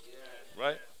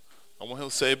 Right? I want him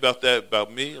to say about that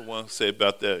about me. I want him to say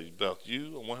about that about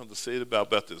you. I want him to say it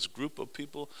about this group of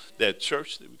people, that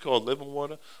church that we call Living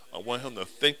Water. I want him to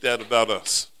think that about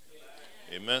us.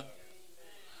 Amen.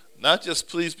 Not just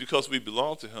pleased because we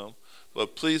belong to him,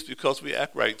 but pleased because we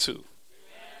act right too.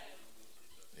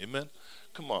 Amen.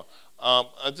 Come on.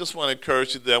 I just want to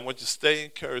encourage you that I want you to stay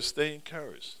encouraged. Stay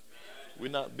encouraged.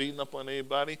 We're not beating up on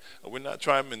anybody. And we're not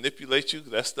trying to manipulate you.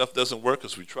 That stuff doesn't work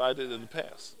because we tried it in the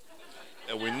past.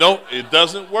 And we know it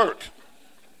doesn't work.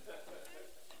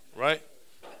 Right?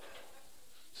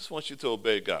 Just want you to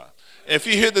obey God. And if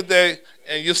you're here today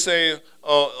and you're saying,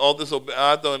 oh, all this,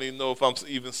 I don't even know if I'm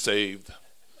even saved.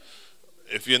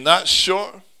 If you're not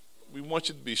sure, we want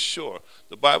you to be sure.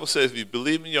 The Bible says if you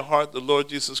believe in your heart the Lord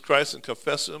Jesus Christ and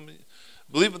confess him,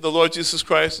 believe in the Lord Jesus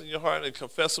Christ in your heart and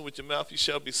confess him with your mouth, you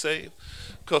shall be saved.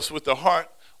 Because with the heart,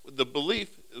 with the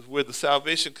belief is where the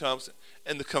salvation comes.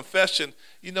 And the confession,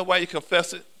 you know why you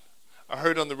confess it? I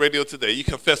heard on the radio today, you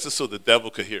confess it so the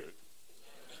devil could hear it.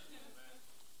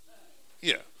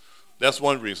 Yeah, that's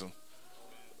one reason.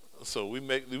 So we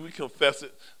confess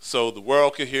it so the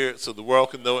world can hear it, so the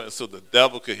world can know it, and so the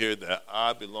devil can hear that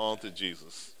I belong to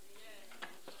Jesus.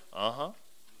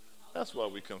 That's why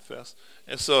we confess.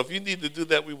 And so if you need to do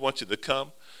that, we want you to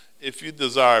come. If you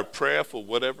desire prayer for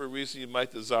whatever reason you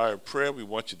might desire prayer, we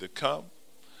want you to come.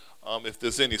 If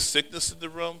there's any sickness in the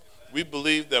room, we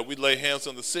believe that we lay hands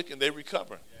on the sick and they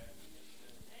recover.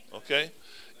 Okay?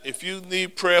 If you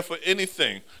need prayer for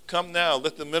anything, come now.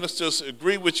 Let the ministers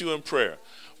agree with you in prayer.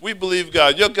 We believe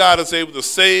God. Your God is able to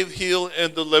save, heal,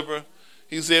 and deliver.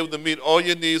 He's able to meet all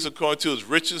your needs according to his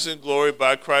riches and glory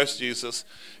by Christ Jesus.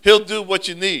 He'll do what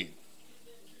you need.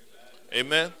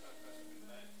 Amen?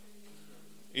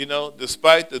 You know,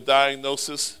 despite the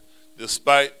diagnosis,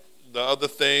 despite the other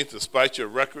things, despite your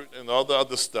record and all the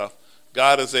other stuff,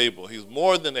 God is able. He's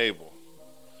more than able.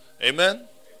 Amen?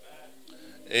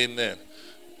 Amen.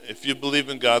 If you believe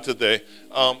in God today,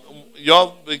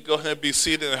 y'all go ahead and be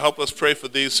seated and help us pray for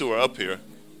these who are up here.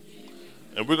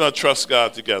 And we're going to trust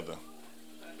God together.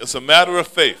 It's a matter of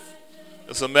faith.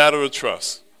 It's a matter of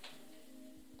trust.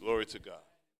 Glory to God.